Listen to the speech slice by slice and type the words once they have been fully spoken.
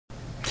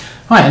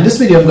Hi, in this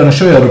video I'm going to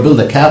show you how to build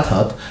a cat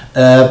hut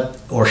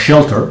or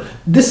shelter.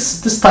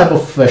 This type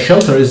of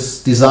shelter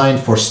is designed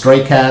for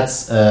stray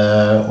cats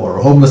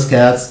or homeless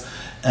cats,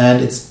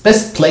 and it's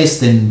best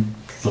placed in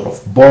sort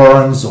of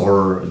barns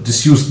or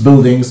disused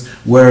buildings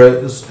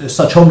where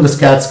such homeless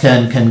cats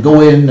can go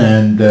in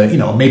and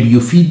maybe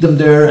you feed them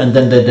there, and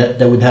then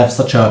they would have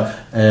such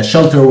a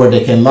shelter where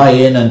they can lie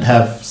in and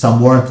have some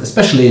warmth,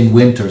 especially in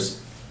winters.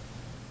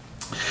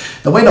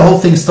 The way the whole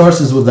thing starts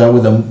is with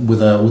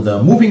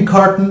a moving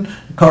carton.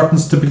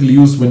 Cartons typically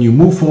used when you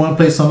move from one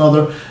place to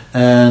another,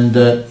 and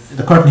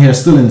the carton here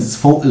is still in its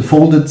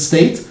folded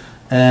state.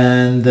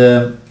 And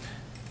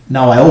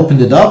now I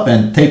opened it up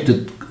and taped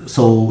it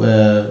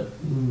so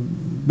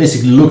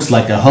basically looks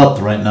like a hut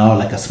right now,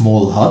 like a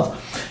small hut.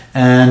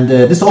 And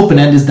this open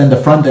end is then the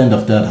front end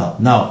of that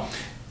hut. Now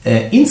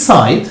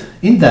inside,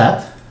 in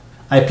that,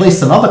 I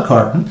placed another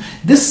carton.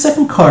 This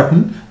second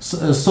carton,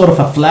 sort of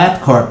a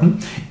flat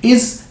carton,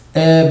 is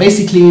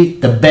basically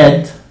the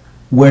bed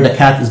where the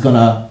cat is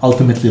gonna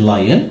ultimately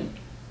lie in.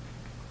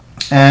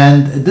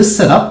 And this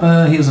setup,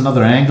 here's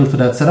another angle to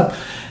that setup.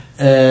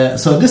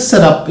 So this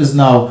setup is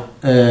now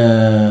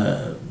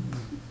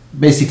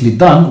basically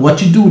done.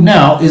 What you do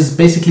now is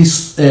basically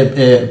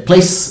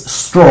place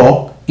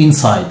straw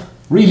inside.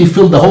 Really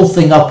fill the whole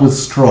thing up with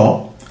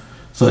straw,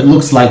 so it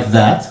looks like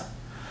that.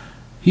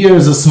 Here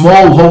is a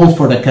small hole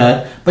for the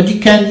cat, but you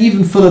can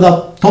even fill it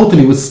up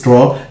totally with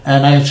straw,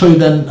 and I'll show you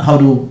then how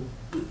to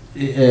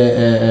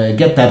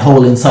get that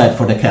hole inside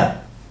for the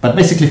cat. But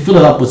basically fill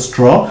it up with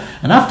straw,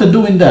 and after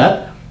doing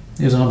that,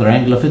 here's another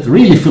angle of it,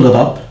 really fill it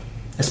up,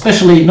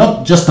 especially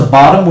not just the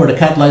bottom where the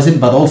cat lies in,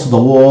 but also the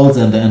walls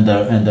and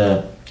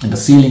the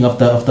ceiling of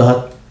the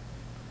hut.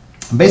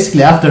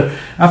 Basically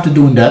after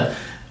doing that,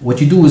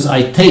 what you do is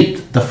I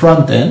taped the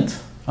front end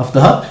of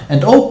the hut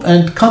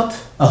and cut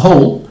a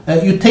hole.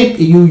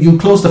 You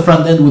close the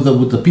front end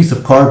with a piece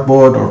of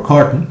cardboard or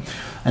carton,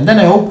 and then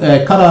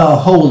I cut a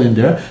hole in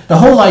there. The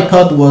hole I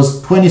cut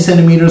was 20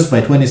 centimeters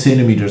by 20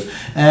 centimeters,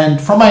 and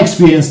from my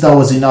experience that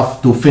was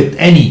enough to fit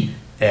any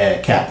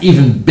cat.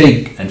 Even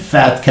big and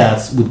fat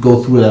cats would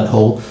go through that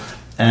hole.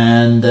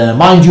 And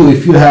mind you,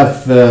 if you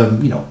have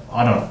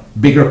I don't know,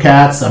 bigger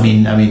cats, I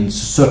mean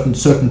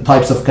certain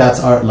types of cats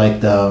are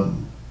like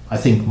I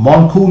think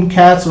Moncoon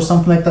cats or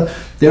something like that.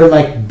 They're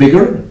like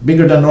bigger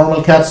than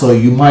normal cats, so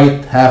you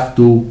might have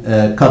to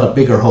cut a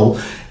bigger hole.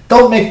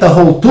 Don't make the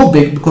hole too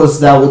big, because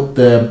that would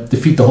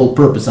defeat the whole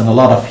purpose, and a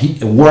lot of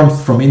heat,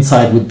 warmth from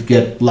inside would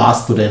get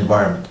lost to the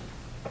environment.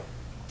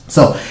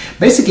 So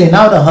basically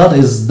now the hut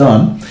is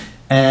done,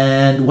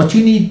 and what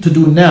you need to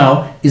do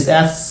now is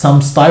add some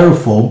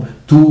styrofoam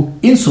to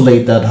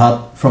insulate that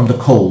hut from the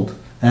cold,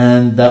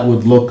 and that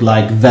would look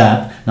like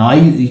that. Now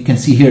you can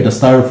see here the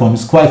styrofoam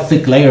is quite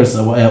thick layers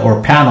or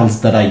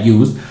panels that I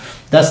used.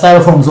 That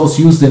styrofoam is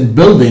also used in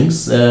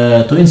buildings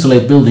to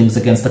insulate buildings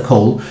against the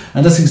cold,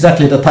 and that's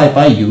exactly the type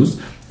I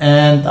used.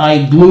 And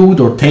I glued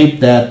or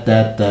taped that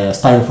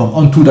styrofoam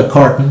onto the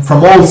carton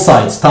from all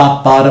sides,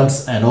 top,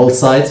 bottoms, and all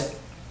sides.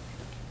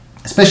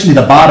 Especially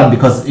the bottom,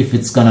 because if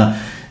it's gonna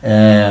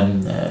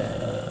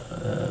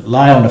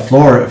lie on the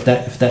floor, if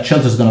that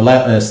shelter is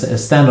gonna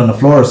stand on the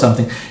floor or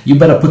something, you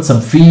better put some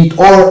feet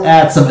or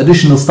add some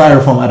additional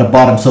styrofoam at the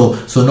bottom, so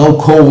no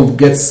cold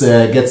gets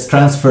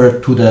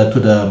transferred to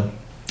the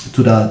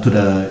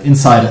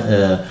inside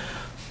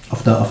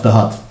of the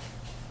hut.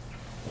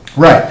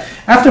 Right.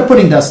 After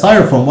putting that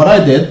styrofoam, what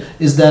I did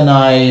is then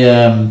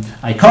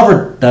I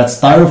covered that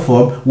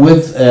styrofoam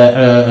with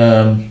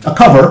a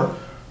cover.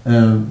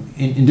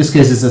 In this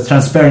case, it's a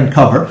transparent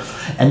cover,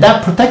 and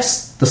that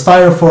protects the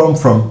styrofoam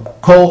from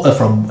cold,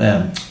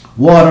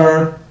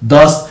 water,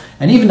 dust,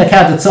 and even the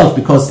cat itself,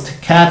 because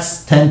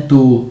cats tend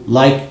to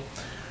like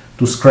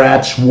to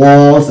scratch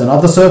walls and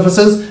other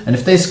surfaces, and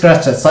if they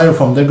scratch that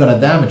styrofoam, they're going to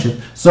damage it.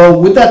 So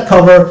with that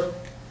cover,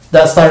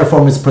 that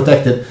styrofoam is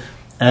protected,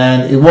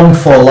 and it won't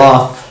fall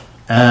off,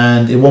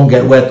 and it won't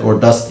get wet or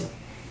dusty.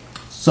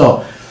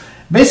 So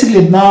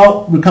basically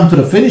now we come to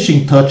the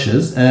finishing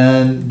touches,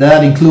 and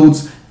that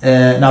includes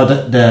now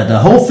the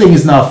whole thing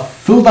is now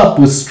filled up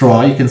with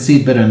straw. You can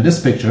see it better in this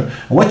picture.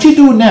 And what you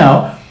do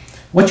now,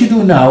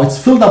 it's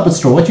filled up with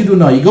straw. What you do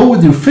now, you go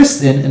with your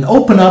fist in and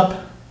open up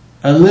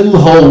a little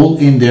hole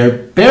in there,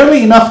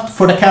 barely enough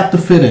for the cat to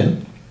fit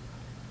in.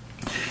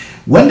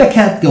 When the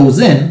cat goes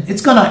in,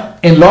 it's gonna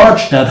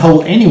enlarge that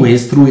hole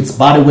anyways through its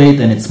body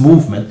weight and its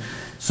movement.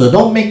 So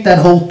don't make that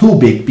hole too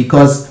big,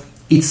 because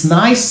it's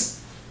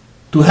nice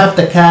to have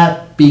the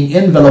cat being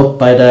enveloped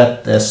by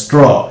that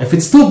straw. If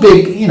it's too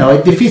big,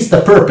 it defeats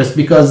the purpose,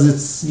 because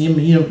it's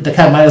the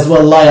cat might as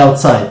well lie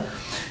outside.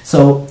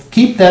 So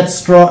keep that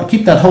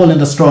hole in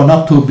the straw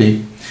not too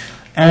big.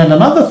 And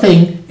another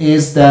thing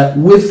is that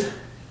with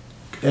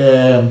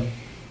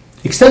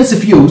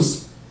extensive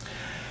use,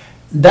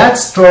 that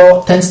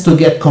straw tends to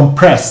get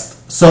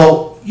compressed.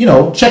 So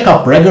check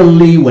up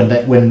regularly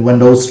when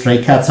those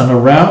stray cats are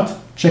around.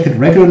 Check it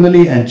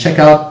regularly and check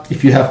out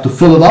if you have to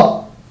fill it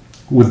up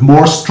with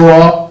more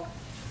straw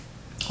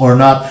or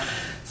not.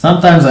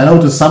 Sometimes I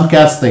notice some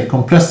cats, they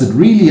compress it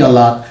really a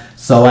lot,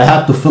 So I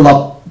had to fill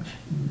up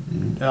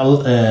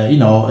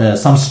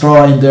some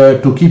straw in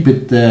there to keep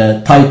it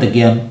tight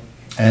again.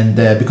 And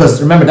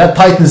because remember, that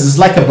tightness is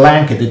like a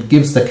blanket, it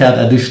gives the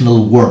cat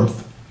additional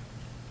warmth.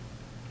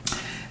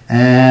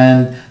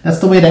 And that's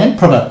the way the end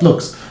product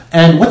looks.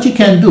 And what you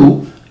can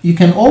do, you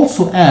can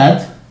also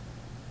add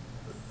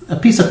a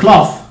piece of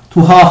cloth to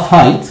half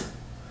height,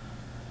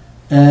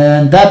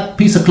 and that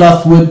piece of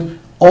cloth would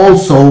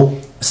also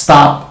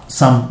stop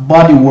some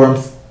body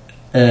warmth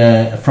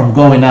from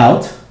going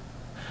out,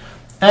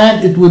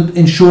 and it would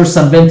ensure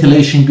some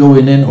ventilation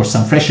going in or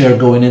some fresh air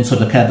going in so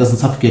the cat doesn't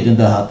suffocate in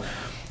the hut.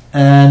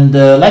 And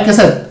like I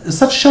said,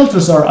 such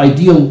shelters are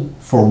ideal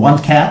for one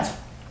cat.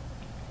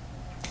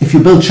 If you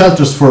build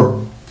shelters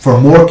for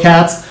more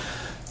cats,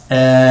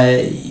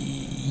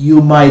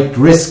 you might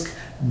risk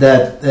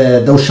that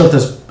those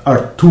shelters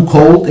are too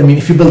cold. I mean,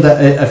 if you build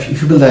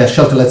a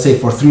shelter, let's say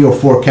for 3 or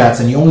 4 cats,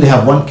 and you only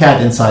have 1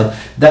 cat inside,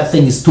 that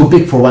thing is too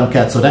big for 1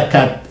 cat. So that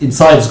cat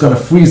inside is going to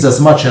freeze as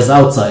much as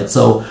outside.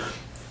 So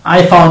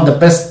I found the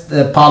best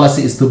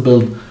policy is to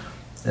build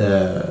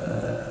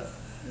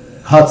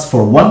huts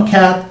for 1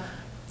 cat.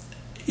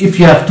 If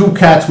you have 2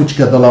 cats which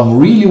get along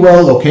really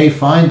well, okay,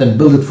 fine, then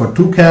build it for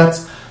 2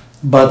 cats.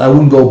 But I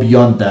wouldn't go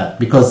beyond that,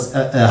 because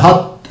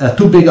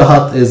too big a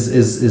hut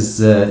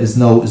is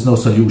no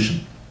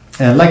solution.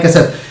 And like I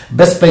said,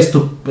 best place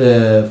to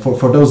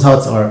for those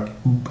huts are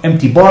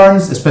empty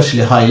barns,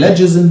 especially high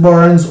ledges in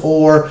barns,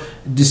 or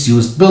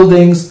disused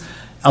buildings.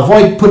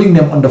 Avoid putting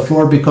them on the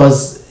floor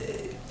because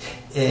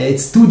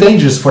it's too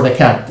dangerous for the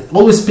cat.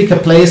 Always pick a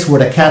place where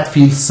the cat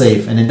feels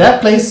safe, and in that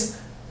place,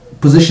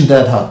 position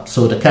that hut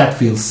so the cat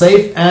feels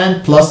safe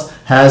and plus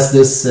has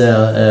this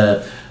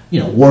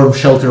warm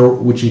shelter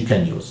which you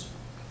can use.